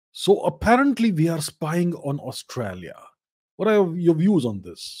So apparently we are spying on Australia. What are your views on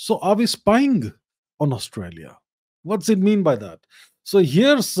this? So are we spying on Australia? What's it mean by that? So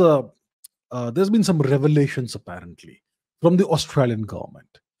here's there's been some revelations apparently from the Australian government.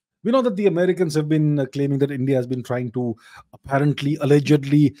 We know that the Americans have been claiming that India has been trying to apparently,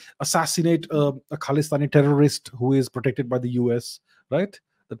 allegedly assassinate a Khalistani terrorist who is protected by the US, right?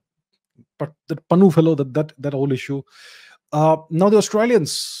 That, but that Panu fellow, that whole issue. Now the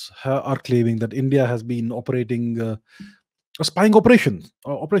Australians are claiming that India has been operating a spying operation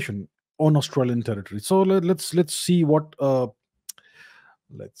on Australian territory. So let's see what.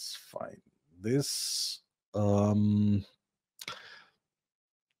 Let's find this. Um,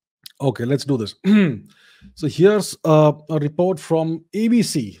 okay, let's do this. So here's a report from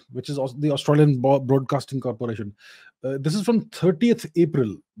ABC, which is the Australian Broadcasting Corporation. This is from 30th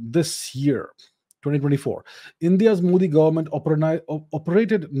April this year, 2024. India's Modi government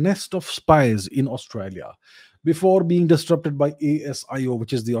operated nest of spies in Australia before being disrupted by ASIO,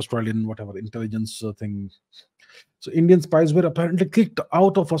 which is the Australian whatever intelligence thing. So Indian spies were apparently kicked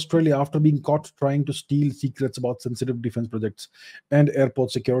out of Australia after being caught trying to steal secrets about sensitive defense projects and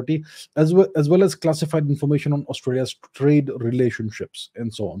airport security, as well as classified information on Australia's trade relationships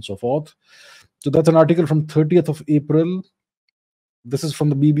and so on and so forth. So that's an article from 30th of April. This is from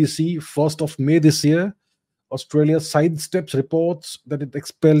the BBC, 1st of May this year. Australia sidesteps reports that it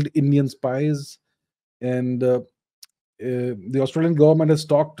expelled Indian spies, and the Australian government has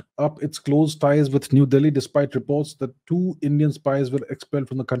talked up its close ties with New Delhi despite reports that two Indian spies were expelled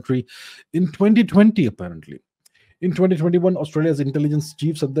from the country in 2020, apparently. In 2021, Australia's intelligence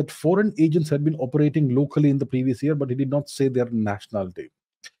chief said that foreign agents had been operating locally in the previous year, but he did not say their nationality.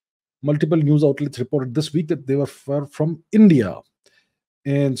 Multiple news outlets reported this week that they were from India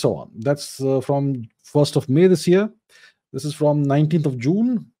and so on. That's from 1st of May this year. This is from 19th of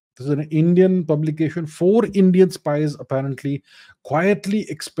June. This is an Indian publication. 4 Indian spies apparently quietly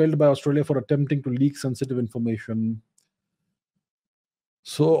expelled by Australia for attempting to leak sensitive information.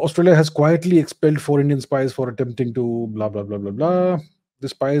 So Australia has quietly expelled 4 Indian spies for attempting to blah, blah, blah, blah, blah. The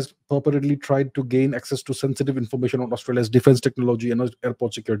spies purportedly tried to gain access to sensitive information on Australia's defense technology and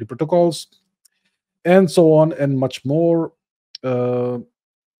airport security protocols, and so on and much more.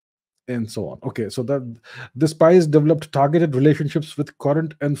 And so on. Okay, so that the spies developed targeted relationships with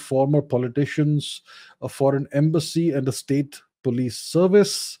current and former politicians, a foreign embassy, and a state police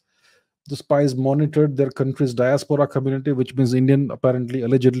service. The spies monitored their country's diaspora community, which means Indian, apparently,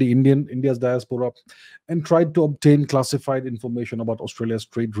 allegedly India's diaspora, and tried to obtain classified information about Australia's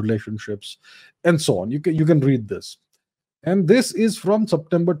trade relationships, and so on. You can read this. And this is from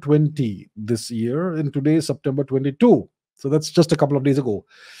September 20 this year, and today is September 22. So that's just a couple of days ago.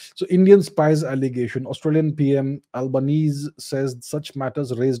 So Indian spies allegation, Australian PM Albanese says such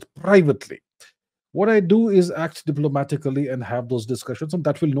matters raised privately. What I do is act diplomatically and have those discussions, and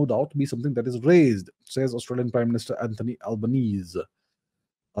that will no doubt be something that is raised, says Australian Prime Minister Anthony Albanese.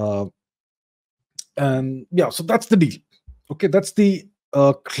 And yeah, so that's the deal. Okay, that's the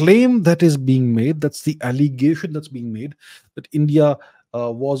claim that is being made. That's the allegation that's being made, that India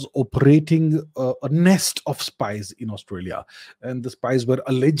was operating a nest of spies in Australia, and the spies were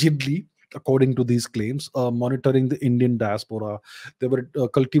allegedly, according to these claims, monitoring the Indian diaspora. They were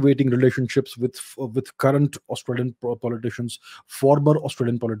cultivating relationships with current Australian politicians, former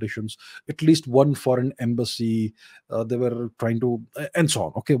Australian politicians, at least one foreign embassy. They were trying to, and so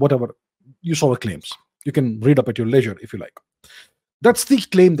on. Okay, whatever. You saw the claims. You can read up at your leisure if you like. That's the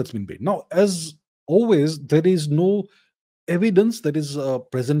claim that's been made. Now, as always, there is no evidence that is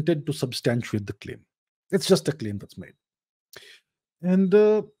presented to substantiate the claim. It's just a claim that's made. And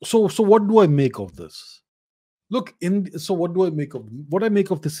so what do I make of this? Look, what I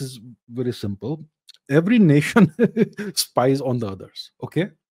make of this is very simple. Every nation spies on the others. Okay,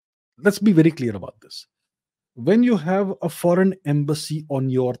 let's be very clear about this. When you have a foreign embassy on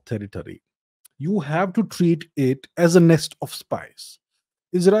your territory, you have to treat it as a nest of spies.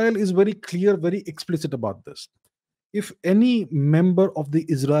 Israel is very clear, very explicit about this. If any member of the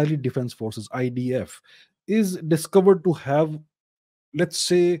Israeli Defense Forces, IDF, is discovered to have, let's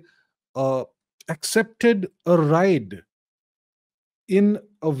say, accepted a ride in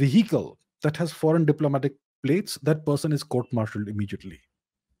a vehicle that has foreign diplomatic plates, that person is court-martialed immediately.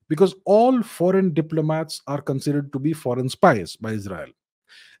 Because all foreign diplomats are considered to be foreign spies by Israel.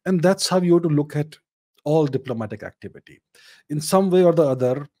 And that's how you have to look at all diplomatic activity. In some way or the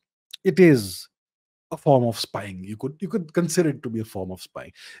other, it is a form of spying. You could consider it to be a form of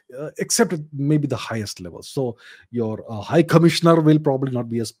spying, except at maybe the highest level. So your high commissioner will probably not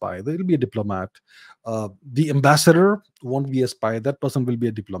be a spy. There will be a diplomat. The ambassador won't be a spy. That person will be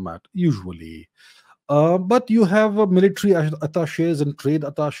a diplomat usually. But you have military attaches and trade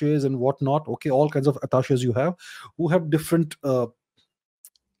attaches and whatnot. Okay, all kinds of attaches you have, who have different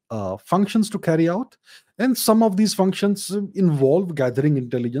functions to carry out, and some of these functions involve gathering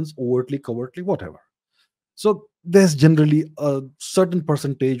intelligence overtly, covertly, whatever. So there's generally a certain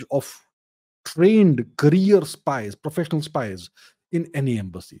percentage of trained career spies, professional spies in any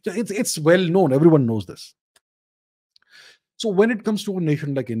embassy. So it's well known. Everyone knows this. So when it comes to a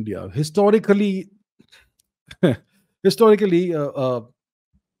nation like India, historically, historically,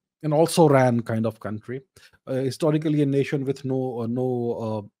 an also ran kind of country, historically a nation with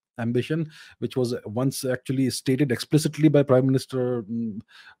no ambition, which was once actually stated explicitly by Prime Minister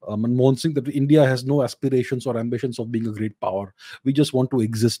Manmohan Singh, that India has no aspirations or ambitions of being a great power. We just want to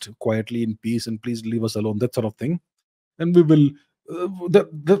exist quietly in peace, and please leave us alone. That sort of thing, and we will.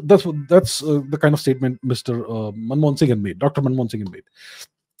 That's the kind of statement Mr. Manmohan Singh had made, Dr. Manmohan Singh had made.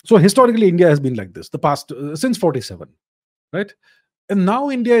 So historically, India has been like this the past since 47, right? And now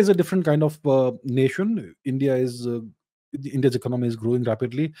India is a different kind of nation. India's economy is growing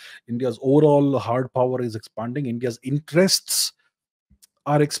rapidly. India's overall hard power is expanding. India's interests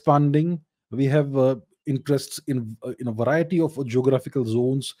are expanding. We have interests in a variety of geographical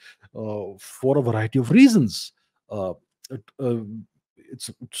zones for a variety of reasons. Uh, it,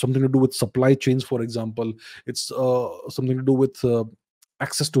 it's something to do with supply chains, for example. It's something to do with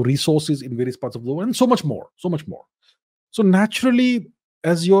access to resources in various parts of the world, and so much more. So much more. So naturally,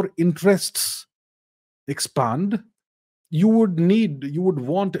 as your interests expand, you would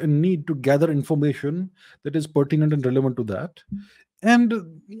want and need to gather information that is pertinent and relevant to that.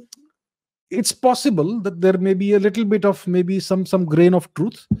 And it's possible that there may be a little bit of maybe some grain of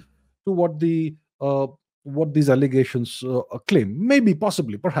truth to what these allegations claim. Maybe,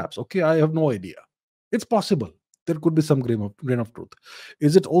 possibly, perhaps. Okay, I have no idea. It's possible there could be some grain of truth.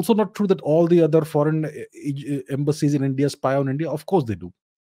 Is it also not true that all the other foreign embassies in India spy on India? Of course they do.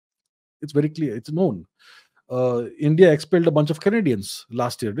 It's very clear. It's known. India expelled a bunch of Canadians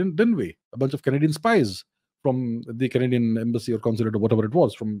last year, didn't we? A bunch of Canadian spies from the Canadian embassy or consulate or whatever it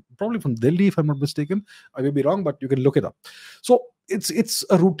was, from probably from Delhi, if I'm not mistaken. I may be wrong, but you can look it up. So it's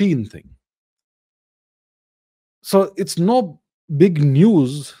a routine thing. So it's no big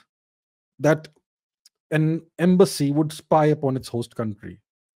news that an embassy would spy upon its host country.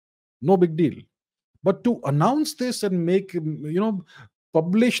 No big deal. But to announce this and make,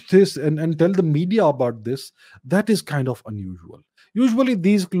 publish this and tell the media about this, that is kind of unusual. Usually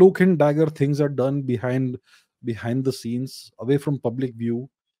these cloak and dagger things are done behind the scenes, away from public view.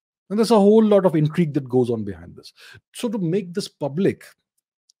 And there's a whole lot of intrigue that goes on behind this. So to make this public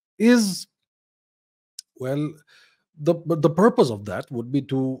is, well, the purpose of that would be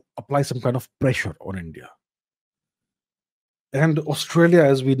to apply some kind of pressure on India. And Australia,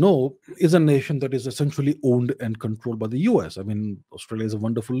 as we know, is a nation that is essentially owned and controlled by the US. I mean, Australia is a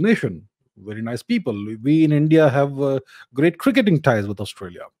wonderful nation, very nice people. We in India have great cricketing ties with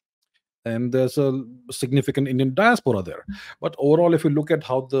Australia, and there's a significant Indian diaspora there. But overall, if you look at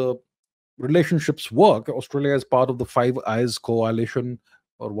how the relationships work, Australia is part of the Five Eyes coalition,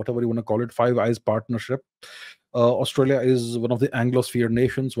 or whatever you want to call it, Five Eyes partnership. Australia is one of the Anglosphere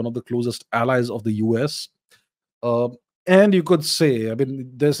nations, one of the closest allies of the US. And you could say, I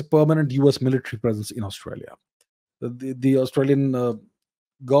mean, there's a permanent US military presence in Australia. The Australian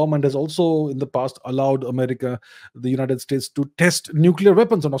government has also in the past allowed the United States, to test nuclear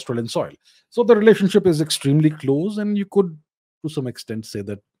weapons on Australian soil. So the relationship is extremely close, and you could, to some extent, say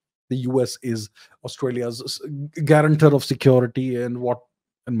that the US is Australia's guarantor of security and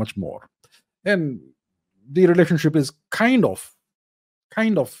much more. And the relationship is kind of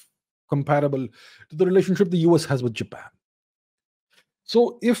comparable to the relationship the US has with Japan.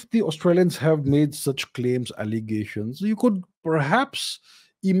 So if the Australians have made such claims, allegations, you could perhaps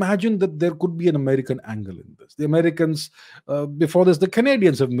imagine that there could be an American angle in this. The Americans, before this, the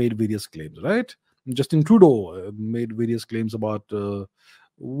Canadians have made various claims, right? Justin Trudeau made various claims about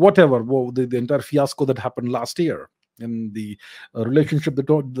whatever, the entire fiasco that happened last year, and the relationship,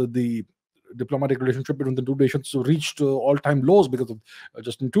 the diplomatic relationship between the two nations reached all-time lows because of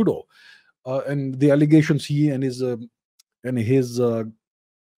Justin Trudeau, and the allegations he and his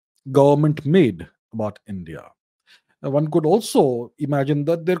government made about India. One could also imagine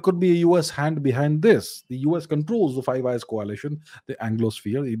that there could be a US hand behind this. The US controls the Five Eyes coalition, the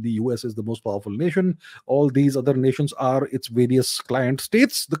Anglosphere. The US is the most powerful nation. All these other nations are its various client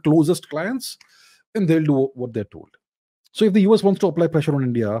states, the closest clients. and they'll do what they're told. So if the US wants to apply pressure on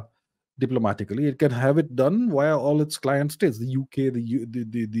India diplomatically, it can have it done via all its client states: the UK,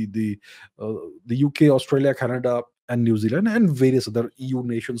 the UK, Australia, Canada, and New Zealand, and various other EU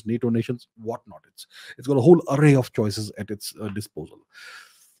nations, NATO nations, whatnot. It's got a whole array of choices at its disposal.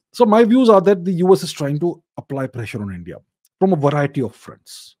 So my views are that the US is trying to apply pressure on India from a variety of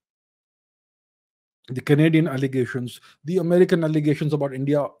fronts. The Canadian allegations, the American allegations about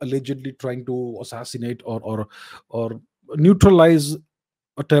India allegedly trying to assassinate or neutralize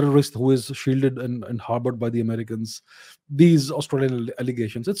a terrorist who is shielded and harbored by the Americans, these Australian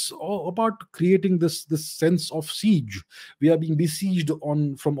allegations. It's all about creating this sense of siege. We are being besieged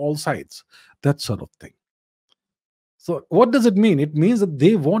on from all sides, that sort of thing. So what does it mean? It means that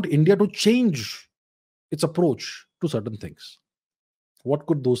they want India to change its approach to certain things. What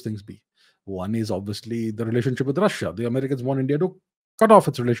could those things be? One is obviously the relationship with Russia. The Americans want India to cut off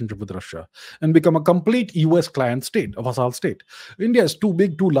its relationship with Russia and become a complete US client state, a vassal state. India is too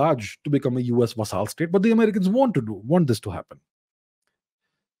big, too large to become a US vassal state, but the Americans want this to happen.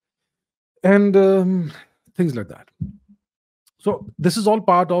 And things like that. So this is all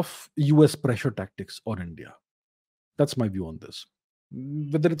part of US pressure tactics on India. That's my view on this.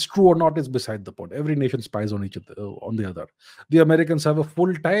 Whether it's true or not is beside the point. Every nation spies on each other, on the other. The Americans have a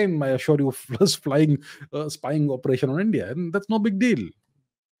full time, I assure you, flying spying operation on India, and that's no big deal.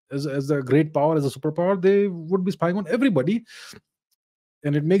 As a great power, as a superpower, they would be spying on everybody,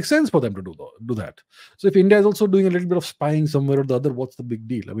 and it makes sense for them to do that. So if India is also doing a little bit of spying somewhere or the other, what's the big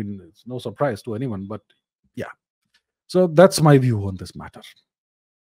deal? I mean, it's no surprise to anyone. But yeah, so that's my view on this matter.